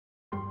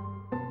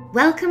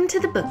Welcome to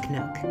the Book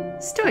Nook,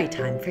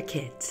 Storytime for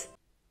Kids.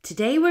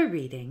 Today we're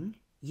reading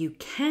You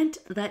Can't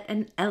Let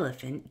an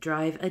Elephant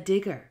Drive a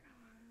Digger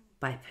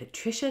by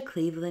Patricia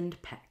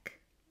Cleveland-Peck.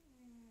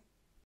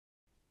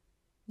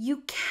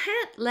 You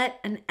can't let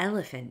an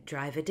elephant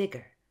drive a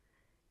digger.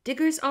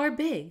 Diggers are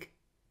big,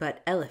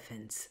 but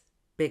elephants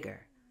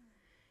bigger.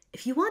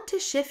 If you want to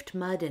shift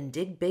mud and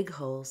dig big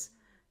holes,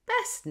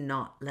 best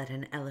not let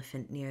an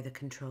elephant near the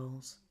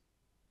controls.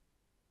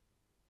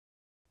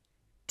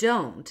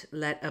 Don't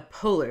let a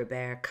polar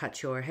bear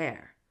cut your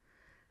hair.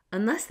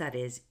 Unless, that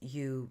is,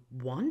 you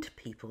want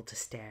people to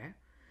stare.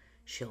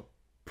 She'll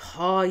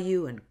paw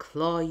you and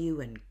claw you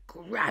and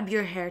grab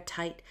your hair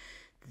tight,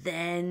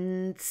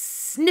 then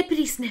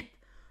snippity-snip.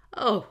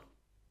 Oh,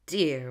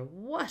 dear,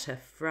 what a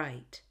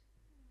fright.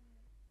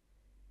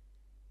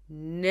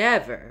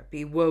 Never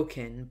be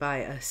woken by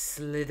a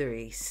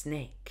slithery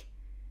snake.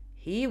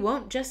 He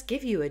won't just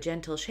give you a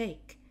gentle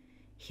shake.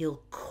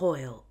 He'll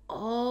coil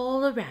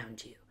all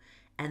around you.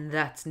 And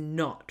that's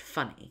not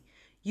funny.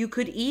 You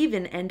could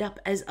even end up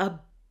as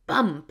a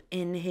bump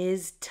in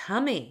his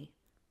tummy.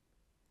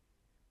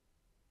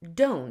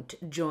 Don't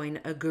join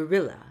a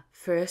gorilla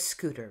for a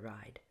scooter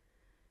ride.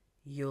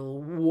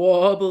 You'll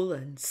wobble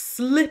and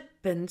slip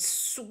and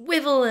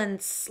swivel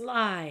and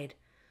slide.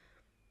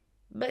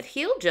 But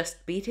he'll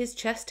just beat his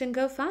chest and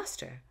go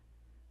faster.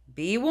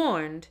 Be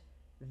warned,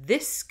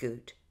 this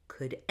scoot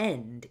could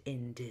end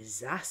in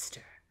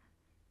disaster.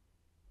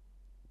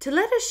 To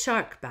let a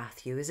shark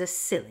bath you is a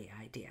silly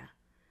idea.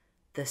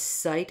 The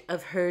sight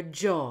of her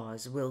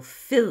jaws will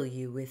fill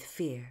you with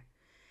fear.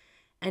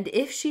 And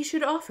if she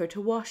should offer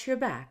to wash your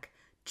back,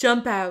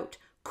 jump out,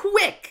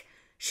 quick!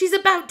 She's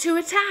about to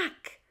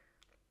attack!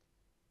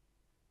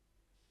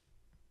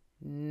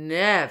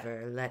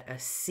 Never let a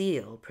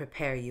seal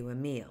prepare you a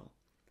meal,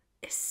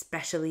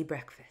 especially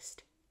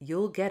breakfast.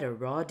 You'll get a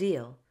raw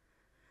deal.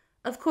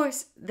 Of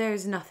course,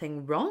 there's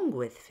nothing wrong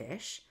with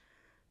fish,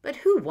 but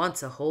who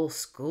wants a whole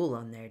school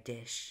on their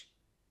dish?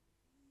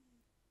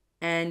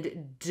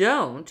 And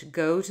don't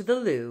go to the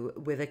loo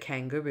with a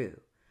kangaroo.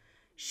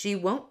 She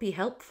won't be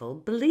helpful,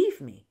 believe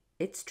me,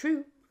 it's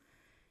true.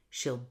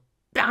 She'll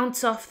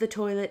bounce off the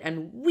toilet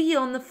and wee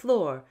on the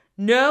floor.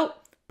 No,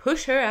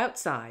 push her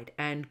outside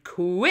and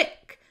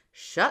quick,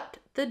 shut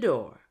the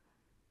door.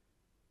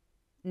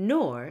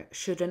 Nor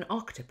should an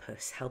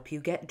octopus help you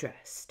get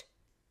dressed.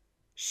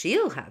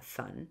 She'll have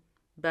fun,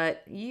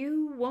 but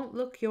you won't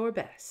look your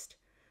best.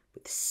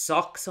 With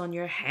socks on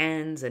your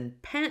hands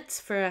and pants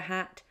for a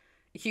hat,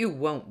 you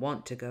won't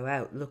want to go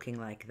out looking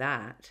like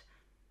that.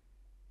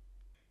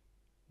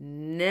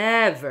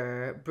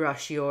 Never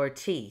brush your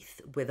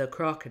teeth with a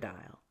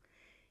crocodile.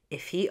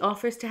 If he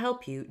offers to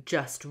help you,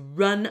 just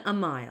run a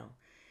mile.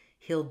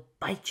 He'll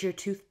bite your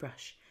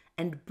toothbrush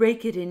and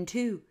break it in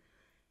two.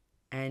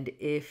 And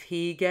if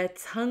he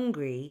gets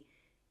hungry,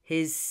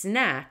 his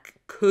snack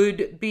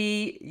could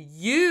be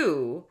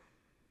you.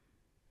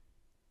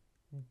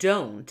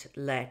 Don't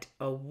let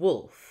a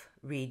wolf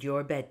read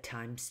your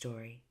bedtime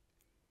story.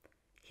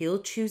 He'll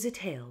choose a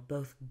tale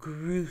both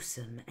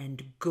gruesome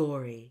and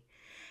gory,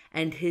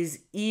 and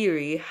his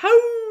eerie howling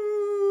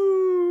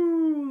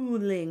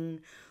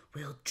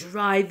will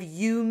drive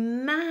you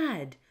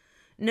mad.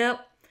 No,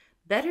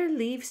 better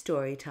leave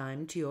story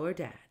time to your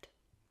dad.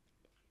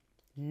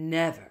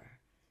 Never,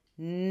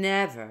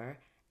 never,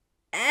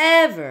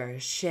 ever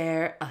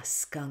share a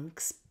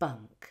skunk's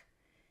bunk.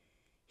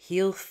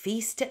 He'll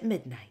feast at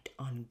midnight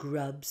on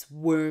grubs,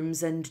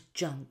 worms, and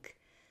junk.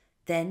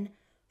 Then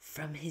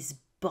from his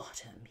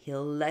bottom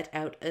he'll let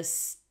out a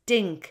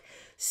stink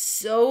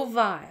so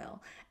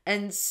vile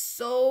and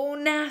so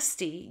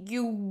nasty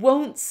you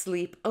won't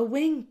sleep a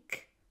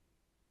wink.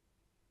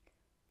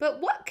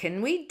 But what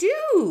can we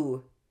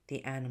do?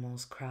 The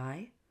animals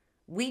cry.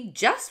 We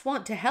just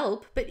want to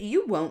help, but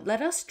you won't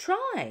let us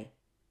try.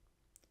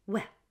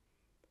 Well,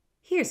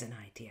 here's an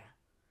idea.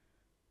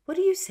 What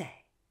do you say?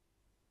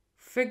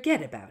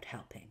 Forget about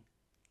helping.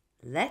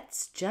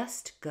 Let's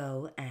just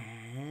go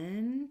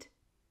and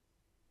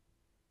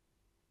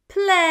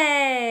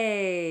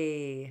play!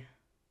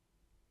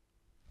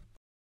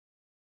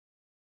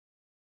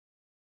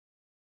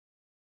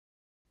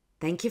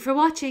 Thank you for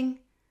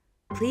watching.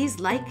 Please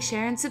like,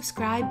 share, and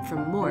subscribe for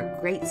more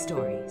great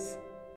stories.